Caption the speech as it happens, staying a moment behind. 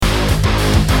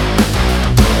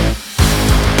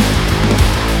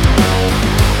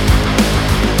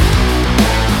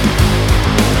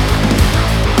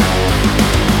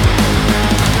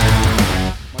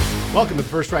Welcome to the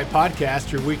First Right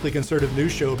Podcast, your weekly conservative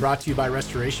news show brought to you by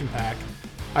Restoration PAC.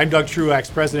 I'm Doug Truax,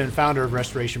 president and founder of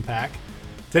Restoration PAC.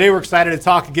 Today we're excited to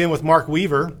talk again with Mark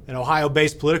Weaver, an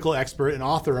Ohio-based political expert and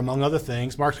author, among other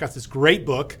things. Mark's got this great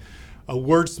book, A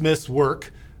Wordsmith's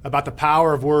Work, about the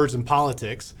power of words in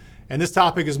politics. And this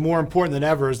topic is more important than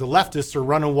ever as the leftists are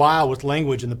running wild with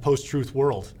language in the post-truth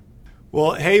world.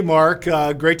 Well, hey, Mark,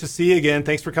 great to see you again.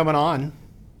 Thanks for coming on.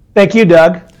 Thank you,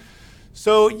 Doug.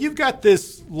 So you've got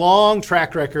this long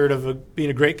track record of being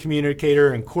a great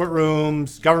communicator in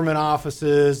courtrooms, government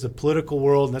offices, the political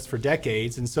world, and that's for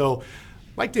decades. And so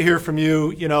I'd like to hear from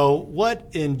you, what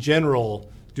in general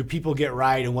do people get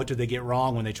right and what do they get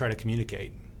wrong when they try to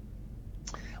communicate?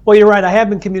 Well, you're right. I have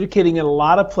been communicating in a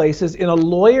lot of places.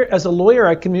 As a lawyer,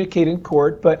 I communicate in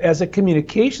court, but as a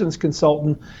communications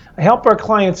consultant, I help our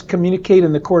clients communicate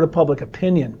in the court of public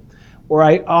opinion, where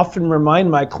I often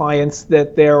remind my clients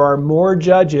that there are more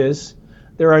judges,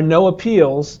 there are no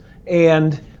appeals,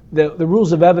 and the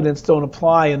rules of evidence don't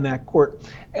apply in that court.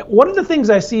 One of the things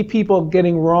I see people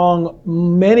getting wrong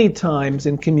many times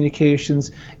in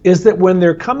communications is that when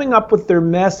they're coming up with their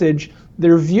message,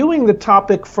 they're viewing the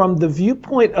topic from the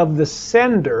viewpoint of the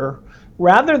sender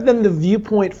rather than the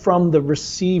viewpoint from the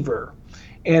receiver.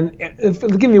 And I'll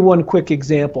give you one quick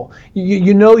example.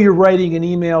 You know you're writing an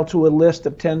email to a list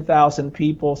of 10,000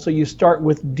 people, so you start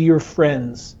with "Dear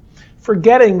friends,"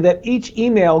 forgetting that each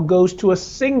email goes to a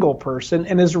single person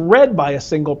and is read by a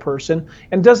single person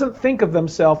and doesn't think of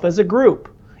themselves as a group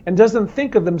and doesn't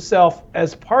think of themselves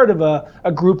as part of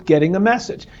a group getting a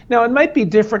message. Now, it might be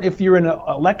different if you're in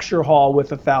a lecture hall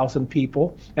with 1,000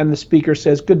 people and the speaker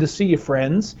says, "Good to see you,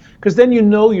 friends," because then you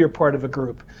know you're part of a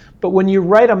group. But when you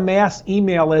write a mass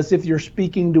email as if you're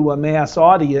speaking to a mass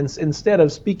audience instead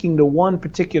of speaking to one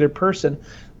particular person,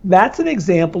 that's an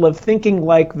example of thinking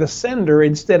like the sender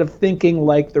instead of thinking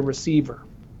like the receiver.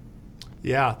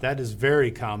 Yeah, that is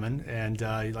very common. And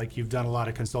like you've done a lot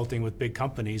of consulting with big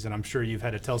companies, and I'm sure you've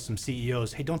had to tell some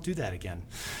CEOs, hey, don't do that again.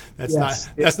 That's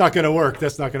not going to work.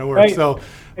 That's not going to work.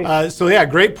 Right. So yeah,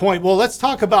 great point. Well, let's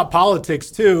talk about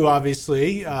politics too,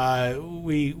 obviously.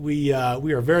 We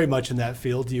are very much in that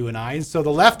field, you and I. And so the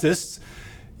leftists,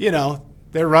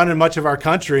 they're running much of our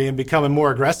country and becoming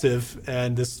more aggressive,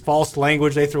 and this false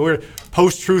language they throw. We're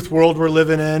post-truth world we're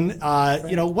living in.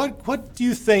 What do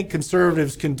you think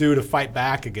conservatives can do to fight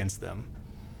back against them?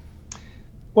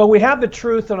 Well, we have the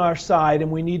truth on our side,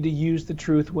 and we need to use the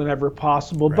truth whenever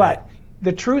possible. Right. But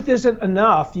the truth isn't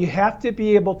enough. You have to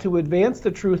be able to advance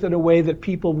the truth in a way that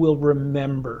people will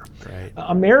remember. Right.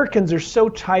 Americans are so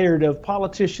tired of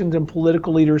politicians and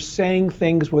political leaders saying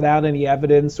things without any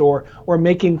evidence or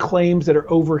making claims that are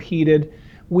overheated.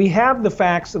 We have the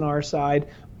facts on our side,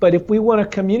 but if we want to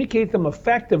communicate them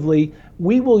effectively,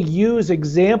 we will use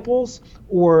examples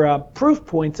or proof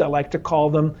points, I like to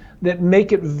call them, that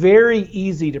make it very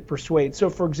easy to persuade. So,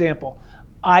 for example,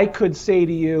 I could say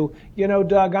to you,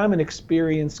 Doug, I'm an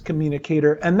experienced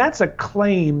communicator, and that's a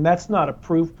claim, that's not a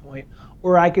proof point.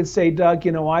 Or I could say, Doug,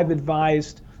 I've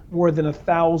advised more than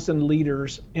 1,000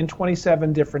 leaders in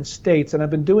 27 different states, and I've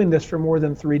been doing this for more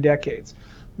than 3 decades.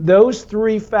 Those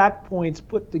 3 fact points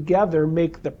put together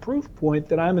make the proof point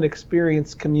that I'm an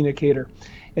experienced communicator.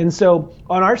 And so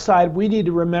on our side, we need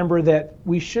to remember that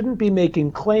we shouldn't be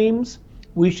making claims,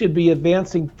 we should be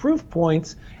advancing proof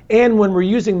points, and when we're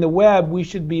using the web, we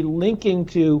should be linking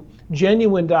to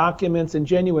genuine documents and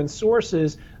genuine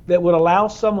sources that would allow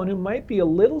someone who might be a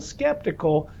little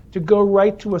skeptical to go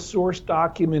right to a source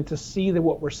document to see that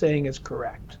what we're saying is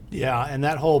correct. Yeah, and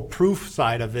that whole proof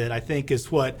side of it, I think,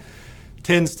 is what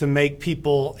tends to make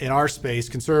people in our space,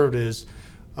 conservatives,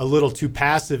 a little too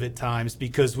passive at times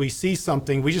because we see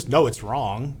something, we just know it's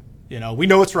wrong. We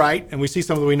know it's right, and we see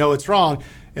something we know it's wrong,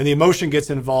 and the emotion gets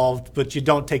involved, but you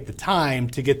don't take the time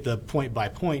to get the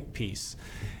point-by-point piece.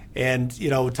 And,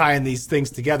 tying these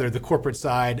things together, the corporate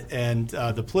side and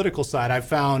the political side, I've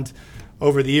found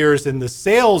over the years in the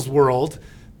sales world,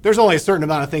 there's only a certain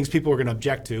amount of things people are going to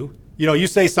object to. You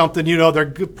say something, they're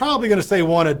probably going to say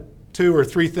 1 or 2 or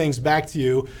 3 things back to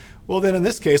you. Well, then in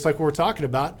this case, like we're talking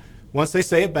about, once they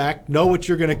say it back, know what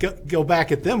you're going to go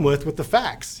back at them with the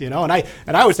facts, And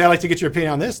I would say, I'd like to get your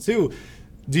opinion on this too.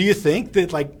 Do you think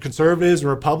that like conservatives and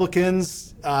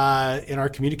Republicans in our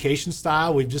communication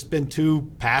style, we've just been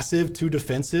too passive, too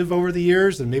defensive over the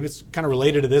years, and maybe it's kind of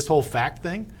related to this whole fact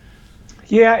thing?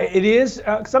 Yeah, it is.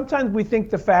 Sometimes we think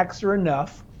the facts are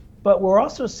enough, but we're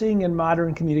also seeing in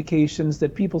modern communications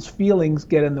that people's feelings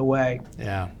get in the way.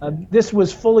 Yeah. This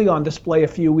was fully on display a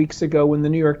few weeks ago when the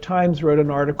New York Times wrote an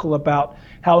article about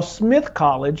how Smith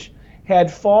College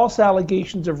had false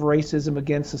allegations of racism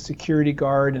against a security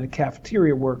guard and a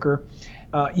cafeteria worker.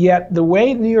 Yet the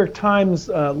way New York Times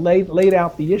laid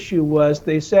out the issue was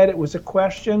they said it was a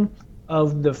question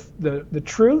of the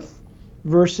truth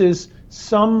versus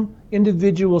some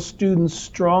individual students'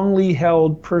 strongly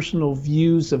held personal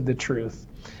views of the truth.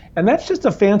 And that's just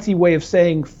a fancy way of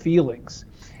saying feelings.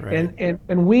 Right.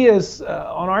 And we as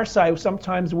on our side,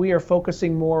 sometimes we are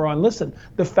focusing more on, listen,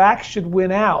 the facts should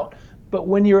win out. But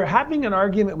when you're having an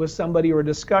argument with somebody or a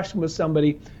discussion with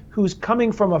somebody who's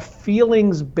coming from a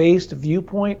feelings-based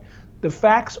viewpoint, the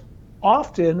facts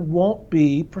often won't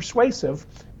be persuasive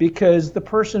because the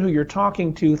person who you're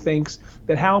talking to thinks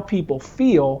that how people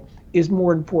feel is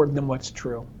more important than what's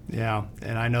true. Yeah,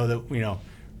 and I know that,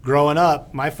 growing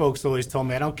up, my folks always told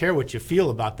me, I don't care what you feel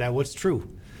about that, what's true.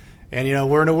 And,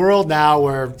 we're in a world now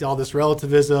where all this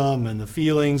relativism and the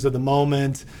feelings of the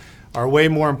moment are way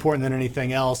more important than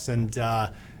anything else. And,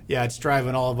 it's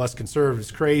driving all of us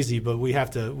conservatives crazy, but we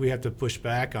have to push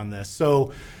back on this.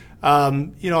 So,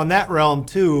 in that realm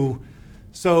too,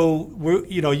 so we're,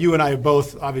 you and I are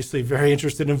both obviously very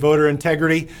interested in voter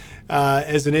integrity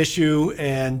as an issue,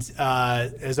 and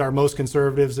as are most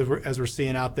conservatives as we're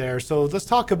seeing out there. So let's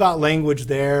talk about language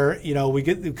there. We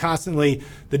get constantly,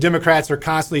 the Democrats are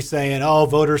constantly saying, "Oh,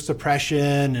 voter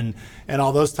suppression," and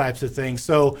all those types of things.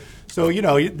 So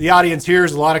the audience here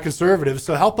is a lot of conservatives.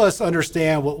 So help us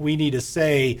understand what we need to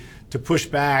say to push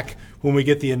back when we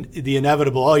get the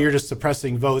inevitable, "Oh, you're just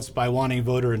suppressing votes by wanting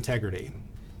voter integrity."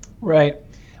 Right.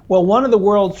 Well, one of the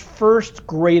world's first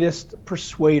greatest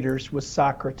persuaders was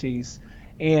Socrates.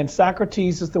 And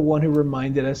Socrates is the one who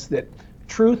reminded us that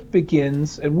truth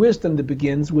begins and wisdom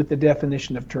begins with the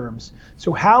definition of terms.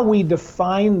 So how we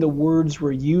define the words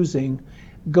we're using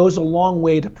goes a long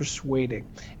way to persuading.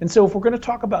 And so if we're going to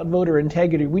talk about voter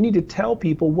integrity, we need to tell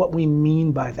people what we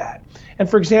mean by that. And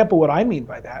for example, what I mean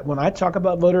by that, when I talk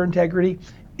about voter integrity,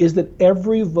 is that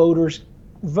every voter's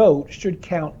vote should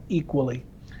count equally.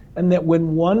 And that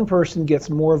when one person gets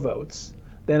more votes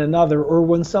than another, or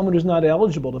when someone who's not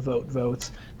eligible to vote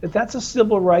votes, that's a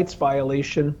civil rights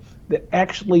violation that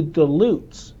actually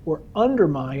dilutes or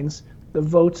undermines the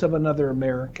votes of another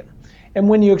American. And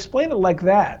when you explain it like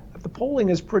that, the polling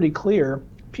is pretty clear.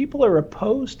 People are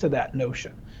opposed to that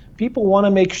notion. People want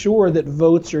to make sure that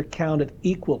votes are counted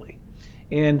equally.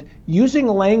 And using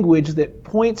language that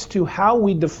points to how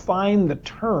we define the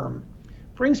term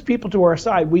brings people to our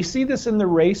side. We see this in the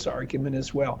race argument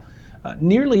as well.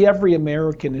 Nearly every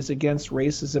American is against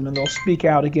racism, and they'll speak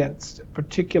out against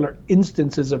particular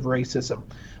instances of racism.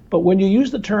 But when you use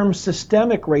the term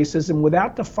systemic racism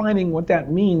without defining what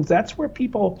that means, that's where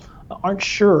people aren't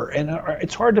sure. And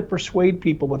it's hard to persuade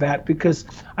people with that, because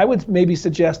I would maybe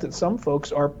suggest that some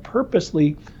folks are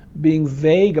purposely being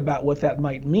vague about what that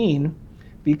might mean,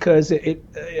 because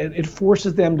it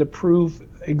forces them to prove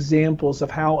examples of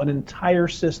how an entire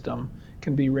system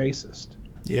can be racist.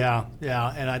 Yeah,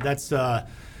 and that's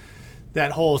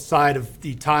that whole side of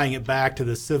the tying it back to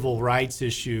the civil rights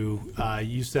issue.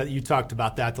 You talked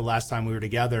about that the last time we were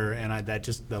together, and that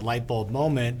just the light bulb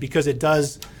moment, because it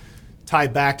does tie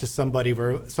back to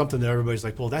something that everybody's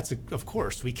like, well, of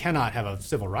course we cannot have a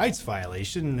civil rights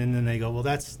violation, and then they go, well,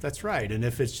 that's right. And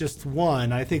if it's just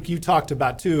one, I think you talked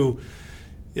about too.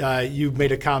 You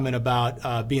made a comment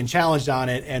about being challenged on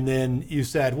it, and then you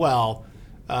said, well,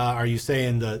 are you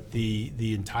saying that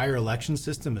the entire election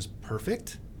system is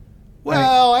perfect?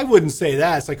 Well, I wouldn't say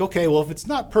that. It's like, okay, well, if it's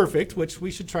not perfect, which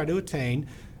we should try to attain,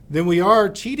 then we are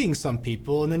cheating some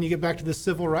people, and then you get back to the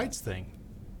civil rights thing.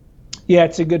 Yeah,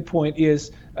 it's a good point.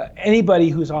 Anybody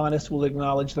who's honest will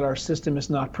acknowledge that our system is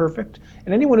not perfect,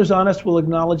 and anyone who's honest will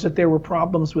acknowledge that there were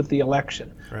problems with the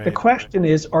election. Right. The question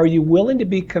is, are you willing to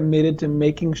be committed to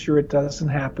making sure it doesn't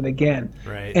happen again?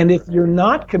 Right. And if you're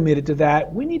not committed to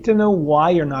that, we need to know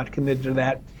why you're not committed to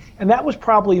that. And that was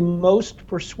probably most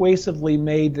persuasively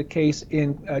made the case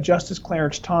in Justice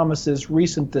Clarence Thomas's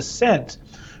recent dissent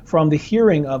from the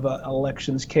hearing of an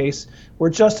elections case,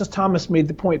 where Justice Thomas made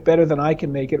the point better than I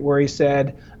can make it, where he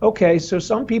said, okay, so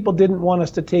some people didn't want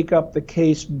us to take up the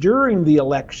case during the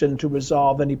election to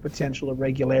resolve any potential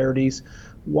irregularities.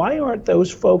 Why aren't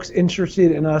those folks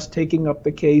interested in us taking up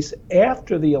the case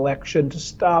after the election to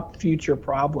stop future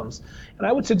problems? And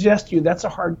I would suggest to you that's a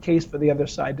hard case for the other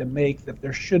side to make, that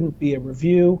there shouldn't be a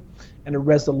review and a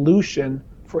resolution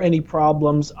for any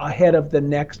problems ahead of the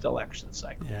next election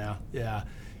cycle. Yeah.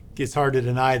 It's hard to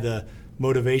deny the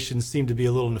motivations seem to be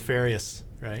a little nefarious,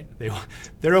 right?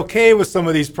 They're okay with some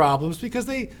of these problems because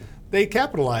they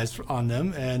capitalize on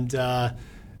them, and well,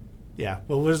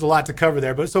 there's a lot to cover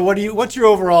there. But so what's your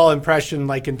overall impression,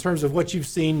 like in terms of what you've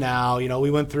seen now?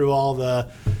 We went through all the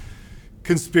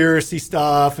conspiracy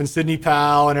stuff and Sidney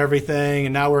Powell and everything,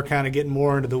 and now we're kind of getting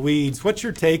more into the weeds. What's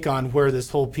your take on where this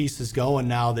whole piece is going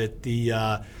now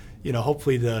that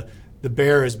hopefully the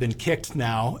bear has been kicked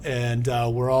now, and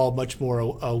we're all much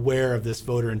more aware of this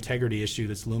voter integrity issue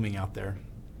that's looming out there?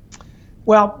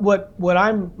 Well, what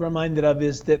I'm reminded of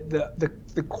is that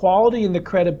the quality and the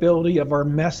credibility of our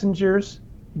messengers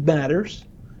matters.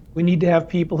 We need to have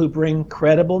people who bring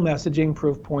credible messaging,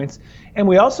 proof points, and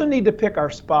we also need to pick our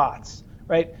spots,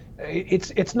 right?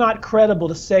 It's not credible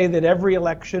to say that every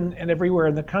election and everywhere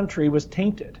in the country was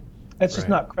tainted. That's just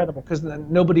not credible, because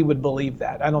nobody would believe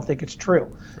that. I don't think it's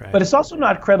true. Right. But it's also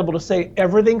not credible to say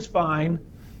everything's fine,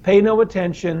 pay no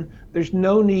attention, there's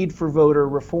no need for voter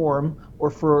reform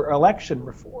or for election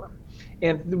reform.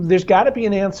 And there's got to be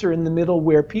an answer in the middle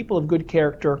where people of good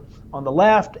character on the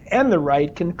left and the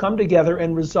right can come together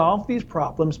and resolve these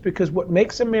problems, because what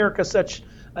makes America such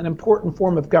an important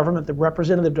form of government, the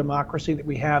representative democracy that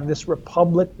we have, this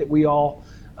republic that we all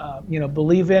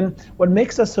believe in, what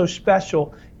makes us so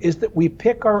special is that we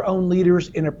pick our own leaders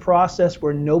in a process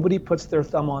where nobody puts their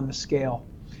thumb on the scale.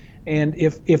 And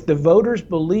if the voters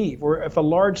believe, or if a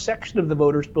large section of the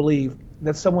voters believe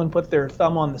that someone put their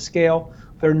thumb on the scale,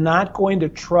 they're not going to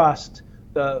trust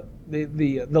the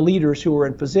leaders who are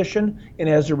in position, and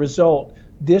as a result,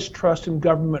 distrust in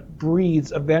government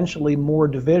breeds eventually more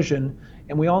division,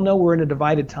 and we all know we're in a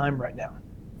divided time right now.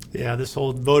 Yeah, this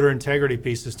whole voter integrity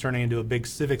piece is turning into a big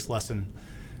civics lesson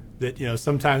that,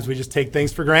 sometimes we just take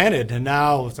things for granted, and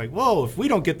now it's like, whoa, if we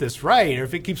don't get this right, or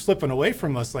if it keeps slipping away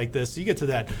from us like this, you get to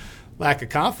that lack of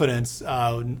confidence.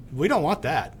 We don't want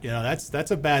that.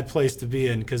 That's a bad place to be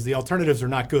in, because the alternatives are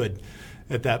not good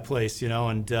at that place,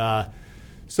 and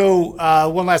so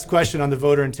one last question on the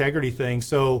voter integrity thing.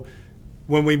 So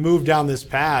when we move down this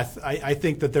path, I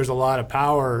think that there's a lot of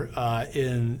power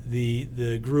in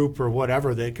the group or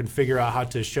whatever that can figure out how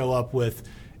to show up with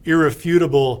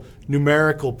irrefutable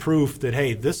numerical proof that,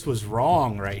 hey, this was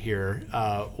wrong right here.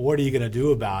 What are you going to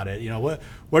do about it?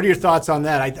 What are your thoughts on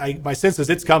that? My sense is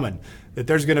it's coming, that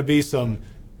there's going to be some,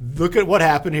 look at what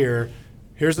happened here.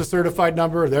 Here's a certified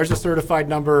number. There's a certified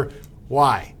number.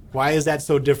 Why? Why is that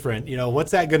so different?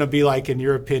 What's that going to be like in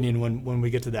your opinion when we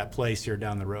get to that place here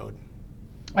down the road?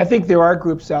 I think there are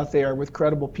groups out there with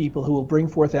credible people who will bring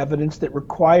forth evidence that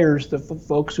requires the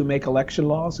folks who make election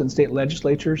laws in state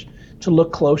legislatures to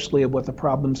look closely at what the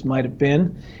problems might have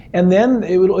been. And then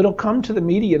it'll come to the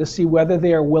media to see whether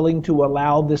they are willing to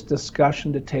allow this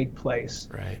discussion to take place.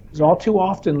 Right. Because all too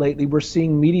often lately we're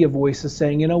seeing media voices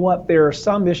saying, you know what, there are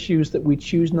some issues that we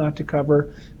choose not to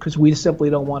cover because we simply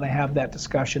don't want to have that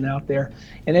discussion out there.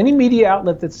 And any media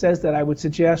outlet that says that, I would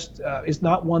suggest, is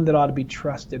not one that ought to be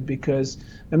trusted, because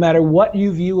no matter what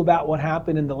you view about what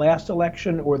happened in the last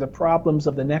election or the problems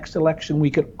of the next election,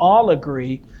 we could all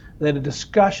agree that a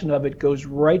discussion of it goes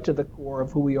right to the core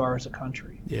of who we are as a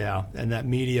country. Yeah, and that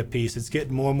media piece, it's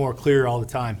getting more and more clear all the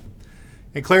time.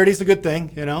 And clarity is a good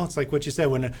thing, It's like what you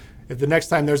said, if the next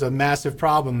time there's a massive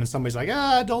problem and somebody's like,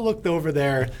 don't look over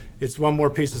there, it's one more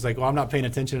piece. It's like, well, I'm not paying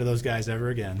attention to those guys ever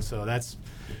again. So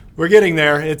we're getting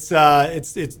there. It's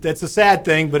a sad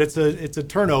thing, but it's a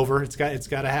turnover. It's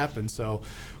got to happen. So,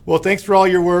 well, thanks for all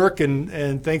your work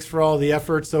and thanks for all the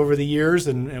efforts over the years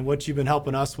and what you've been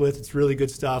helping us with. It's really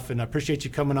good stuff, and I appreciate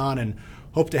you coming on and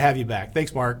hope to have you back.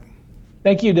 Thanks, Mark.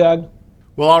 Thank you, Doug.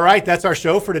 Well, all right, that's our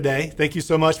show for today. Thank you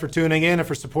so much for tuning in and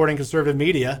for supporting conservative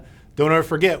media. Don't ever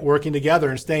forget, working together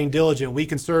and staying diligent, we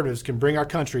conservatives can bring our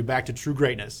country back to true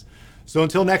greatness. So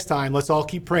until next time, let's all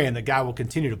keep praying that God will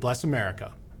continue to bless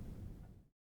America.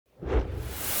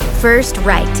 First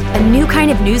Right, a new kind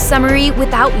of news summary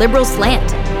without liberal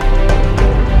slant.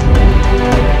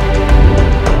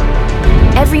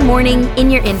 Every morning, in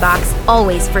your inbox,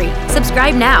 always free.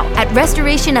 Subscribe now at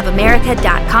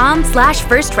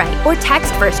restorationofamerica.com/firstright or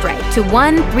text First Right to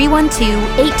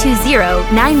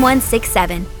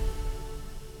 1-312-820-9167.